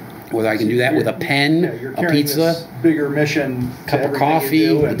 Whether I can do that with a pen, a pizza, bigger mission, cup of coffee,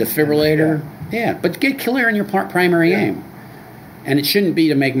 a defibrillator. Yeah, but get clear on your primary aim. And it shouldn't be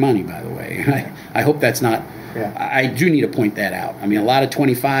to make money, by the way. I hope that's not. Yeah. I do need to point that out. I mean, a lot of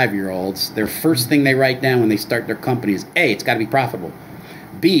 25-year-olds, their first thing they write down when they start their company is, A, it's got to be profitable.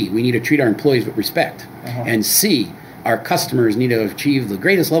 B, we need to treat our employees with respect. Uh-huh. And C, our customers need to achieve the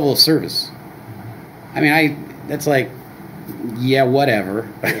greatest level of service. I mean, that's like, yeah, whatever.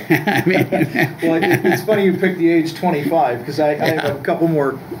 I mean, well, it's funny you picked the age 25 because I have a couple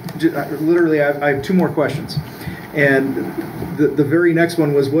more. Literally, I have two more questions. And the very next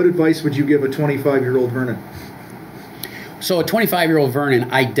one was, what advice would you give a 25-year-old Vernon? So a 25-year-old Vernon,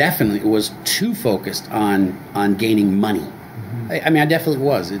 I definitely was too focused on gaining money. Mm-hmm. I mean, I definitely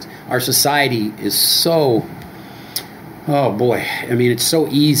was. Our society is so... Oh boy, I mean, it's so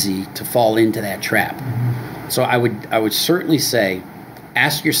easy to fall into that trap. Mm-hmm. So I would certainly say,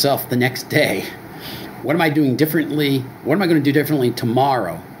 ask yourself the next day, what am I doing differently? What am I going to do differently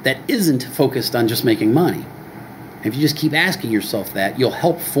tomorrow that isn't focused on just making money? If you just keep asking yourself that, you'll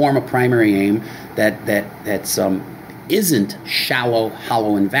help form a primary aim that's isn't shallow,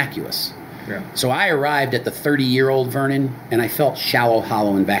 hollow, and vacuous. Yeah. So I arrived at the 30-year-old Vernon, and I felt shallow,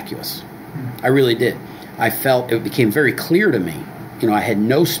 hollow, and vacuous. Mm-hmm. I really did. I felt it became very clear to me. I had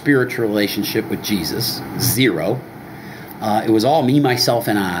no spiritual relationship with Jesus, zero. It was all me, myself,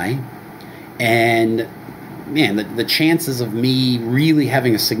 and I. And, man, the chances of me really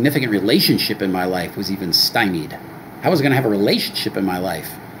having a significant relationship in my life was even stymied. I was going to have a relationship in my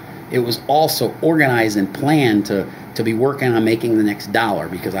life. It was also organized and planned to be working on making the next dollar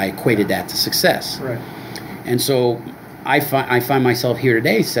because I equated that to success. Right. And so I find myself here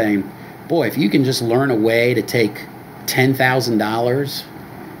today saying, boy, if you can just learn a way to take $10,000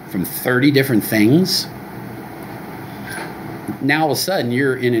 from 30 different things, now all of a sudden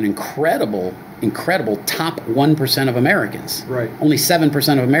you're in an incredible top 1% of Americans. Right. Only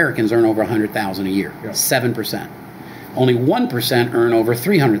 7% of Americans earn over $100,000 a year. Yeah. 7%. Only 1% earn over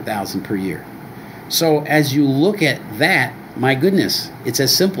 $300,000 per year. So as you look at that, my goodness, it's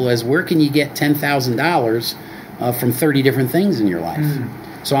as simple as where can you get $10,000 from 30 different things in your life?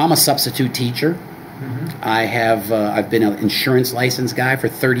 Mm-hmm. So I'm a substitute teacher. Mm-hmm. I've been an insurance license guy for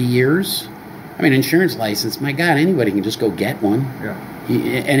 30 years. I mean, insurance license, my God, anybody can just go get one. Yeah.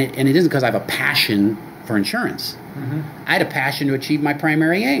 And it isn't because I have a passion for insurance. Mm-hmm. I had a passion to achieve my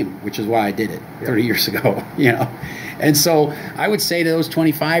primary aim, which is why I did it 30 years ago. And so I would say to those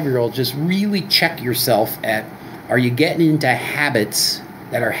 25-year-olds, just really check yourself at, are you getting into habits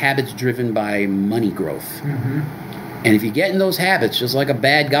that are habits driven by money growth? Mm-hmm. And if you get in those habits, just like a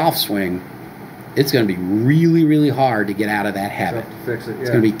bad golf swing, it's going to be really, really hard to get out of that habit. Tough to fix it, yeah. It's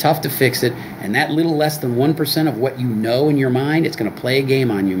going to be tough to fix it. And that little less than 1% of what you know in your mind, it's going to play a game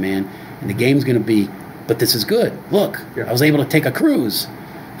on you, man. And the game's going to be, but this is good. Look, I was able to take a cruise.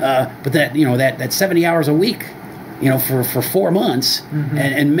 But that 70 hours a week, for 4 months,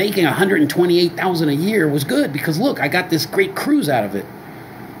 and making $128,000 a year was good because look, I got this great cruise out of it.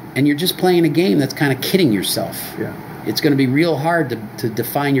 And you're just playing a game that's kind of kidding yourself. Yeah. It's going to be real hard to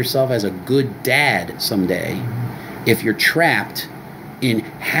define yourself as a good dad someday if you're trapped in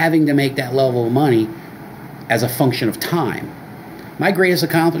having to make that level of money as a function of time. My greatest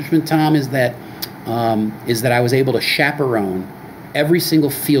accomplishment, Tom, is that I was able to chaperone every single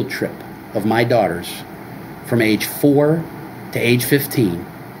field trip of my daughters from age 4 to age 15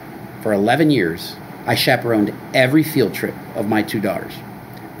 for 11 years. I chaperoned every field trip of my 2 daughters.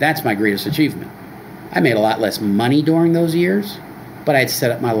 That's my greatest achievement. I made a lot less money during those years, but I had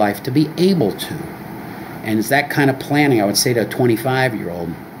set up my life to be able to. And it's that kind of planning I would say to a 25-year-old.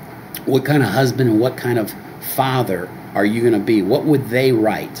 What kind of husband and what kind of father are you going to be? What would they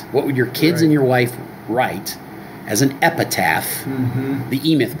write? What would your kids and your wife write as an epitaph? The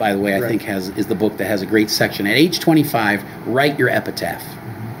E-Myth, by the way, I think is the book that has a great section. At age 25, write your epitaph.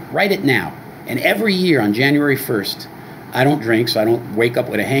 Write it now. And every year on January 1st, I don't drink, so I don't wake up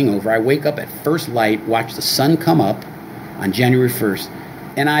with a hangover. I wake up at first light, watch the sun come up on January 1st,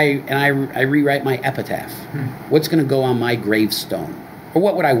 and I rewrite my epitaph. What's going to go on my gravestone? Or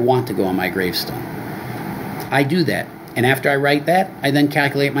what would I want to go on my gravestone? I do that. And after I write that, I then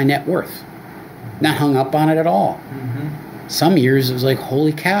calculate my net worth. Not hung up on it at all. Some years it was like,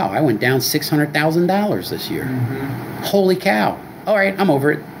 holy cow, I went down $600,000 this year. Holy cow. All right, I'm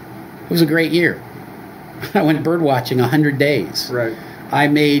over it. It was a great year. I went bird watching 100 days. Right. I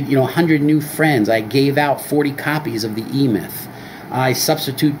made 100 new friends. I gave out 40 copies of the E-Myth. I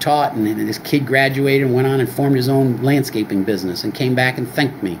substitute taught, and this kid graduated and went on and formed his own landscaping business and came back and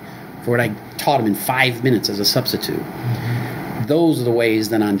thanked me for what I taught him in 5 minutes as a substitute. Those are the ways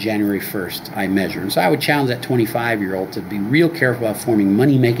that on January 1st I measure. And so I would challenge that 25-year-old to be real careful about forming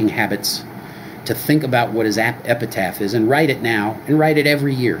money-making habits, to think about what his epitaph is and write it now and write it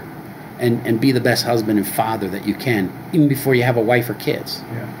every year. And be the best husband and father that you can, even before you have a wife or kids.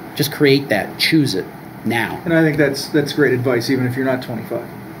 Yeah. Just create that. Choose it now. And I think that's great advice, even if you're not 25.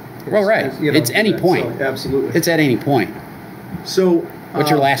 Well, right. It's any point. So, absolutely. It's at any point. So, what's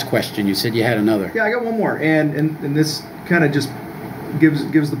your last question? You said you had another. Yeah, I got one more, and this kind of just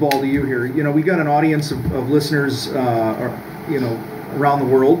gives the ball to you here. We got an audience of listeners, around the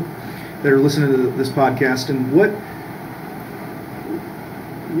world that are listening to this podcast, and what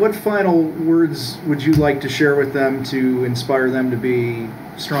final words would you like to share with them to inspire them to be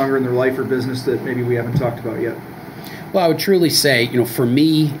stronger in their life or business that maybe we haven't talked about yet? Well, I would truly say, for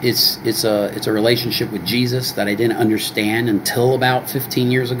me, it's a relationship with Jesus that I didn't understand until about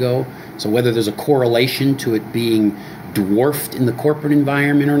 15 years ago. So whether there's a correlation to it being dwarfed in the corporate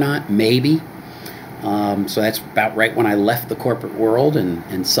environment or not, maybe. So that's about right when I left the corporate world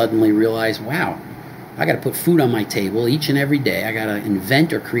and suddenly realized, wow, I got to put food on my table each and every day. I got to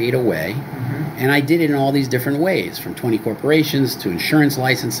invent or create a way. And I did it in all these different ways, from 20 corporations to insurance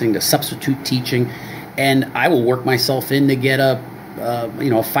licensing to substitute teaching. And I will work myself in to get a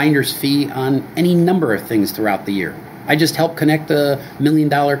finder's fee on any number of things throughout the year. I just helped connect a $1 million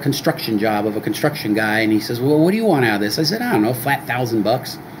construction job of a construction guy. And he says, well, what do you want out of this? I said, I don't know, flat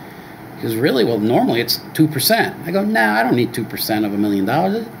 $1,000. He goes, really? Well, normally it's 2%. I go, no, I don't need 2% of $1 million.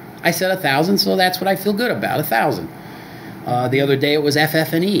 I said 1,000, so that's what I feel good about, 1,000. The other day it was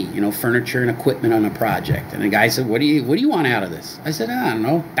FF&E, furniture and equipment on a project. And the guy said, what do you want out of this? I said, I don't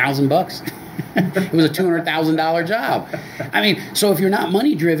know, $1,000. It was a $200,000 job. I mean, so if you're not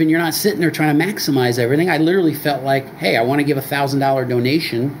money driven, you're not sitting there trying to maximize everything. I literally felt like, hey, I want to give $1,000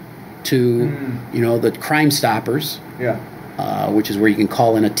 donation to, the Crime Stoppers. Yeah. Which is where you can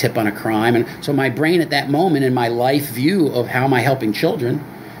call in a tip on a crime. And so my brain at that moment in my life view of how am I helping children,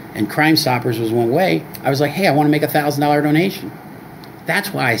 and Crime Stoppers was one way, I was like, hey, I want to make $1,000 donation.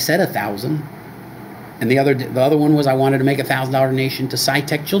 That's why I said 1,000. And the other one was I wanted to make $1,000 donation to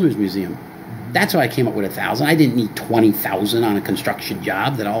SciTech Children's Museum. That's why I came up with 1,000. I didn't need 20,000 on a construction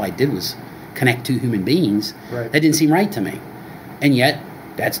job that all I did was connect two human beings. Right. That didn't seem right to me. And yet,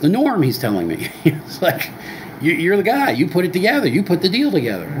 that's the norm, he's telling me. It's like, you're the guy. You put it together. You put the deal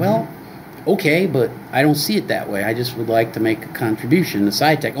together. Mm-hmm. Well, okay, but I don't see it that way. I just would like to make a contribution to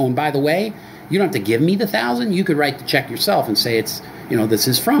SciTech. Oh, and by the way, you don't have to give me the 1,000. You could write the check yourself and say it's, this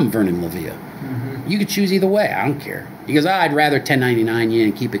is from Vernon, LaVia. Mm-hmm. You could choose either way. I don't care. Because I'd rather 1099 you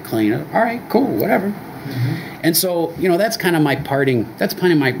and keep it clean. All right, cool, whatever. Mm-hmm. And so, that's kind of my parting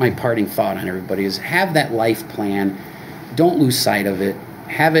thought on everybody is have that life plan. Don't lose sight of it.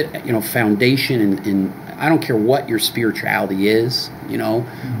 Have it, foundation in I don't care what your spirituality is,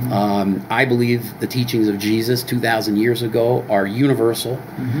 Mm-hmm. I believe the teachings of Jesus 2,000 years ago are universal.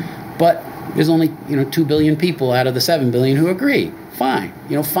 Mm-hmm. But There's only 2 billion people out of the 7 billion who agree. Fine.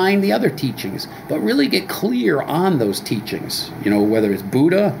 Find the other teachings, but really get clear on those teachings. Whether it's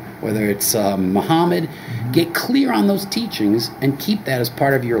Buddha, whether it's Muhammad, get clear on those teachings and keep that as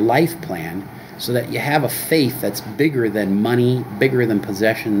part of your life plan, so that you have a faith that's bigger than money, bigger than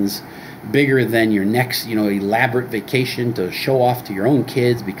possessions, bigger than your next, elaborate vacation to show off to your own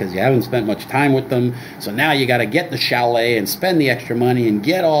kids because you haven't spent much time with them. So now you got to get the chalet and spend the extra money and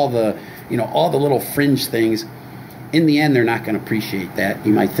get all the little fringe things. In the end, they're not going to appreciate that.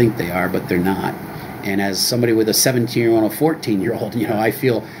 You might think they are, but they're not. And as somebody with a 17-year-old and a 14-year-old,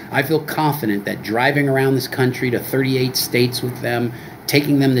 I feel confident that driving around this country to 38 states with them,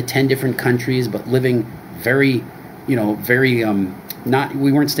 taking them to 10 different countries, but living very, we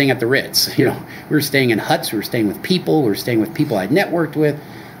weren't staying at the Ritz. We were staying in huts. We were staying with people. We were staying with people I'd networked with.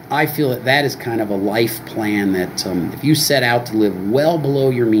 I feel that is kind of a life plan that if you set out to live well below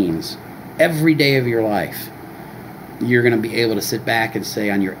your means every day of your life, you're going to be able to sit back and say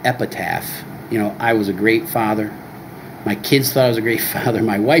on your epitaph, I was a great father. My kids thought I was a great father.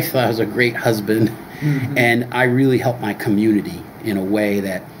 My wife thought I was a great husband. And I really helped my community in a way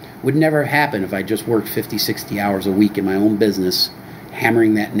that would never happen if I just worked 50, 60 hours a week in my own business,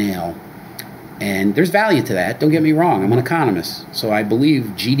 hammering that nail. And there's value to that. Don't get me wrong. I'm an economist. So I believe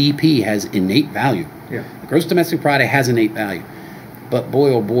GDP has innate value. Yeah. Gross domestic product has innate value. But boy,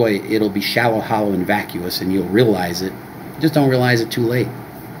 oh boy, it'll be shallow, hollow, and vacuous, and you'll realize it. Just don't realize it too late.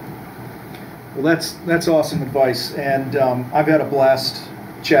 Well, that's awesome advice, and I've had a blast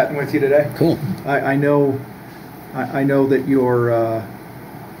chatting with you today. Cool. I know that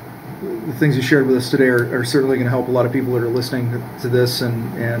the things you shared with us today are certainly going to help a lot of people that are listening to this,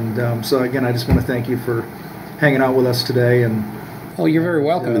 and so again, I just want to thank you for hanging out with us today. And oh, you're very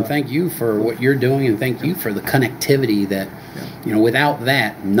welcome, and thank you for what you're doing, and thank you for the connectivity that, without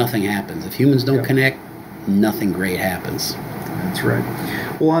that, nothing happens. If humans don't connect, nothing great happens. That's right.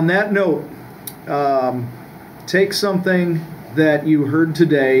 Well, on that note, take something that you heard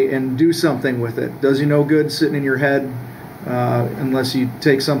today and do something with it. Does you no good sitting in your head unless you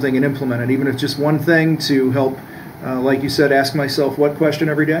take something and implement it, even if it's just one thing to help, like you said, ask myself what question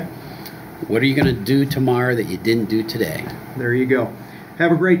every day? What are you going to do tomorrow that you didn't do today? There you go.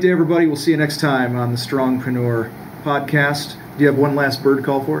 Have a great day, everybody. We'll see you next time on the Strongpreneur Podcast. Do you have one last bird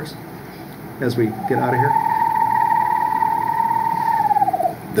call for us as we get out of here?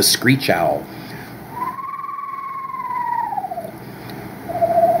 The screech owl.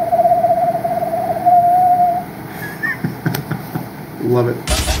 Love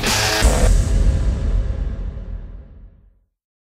it.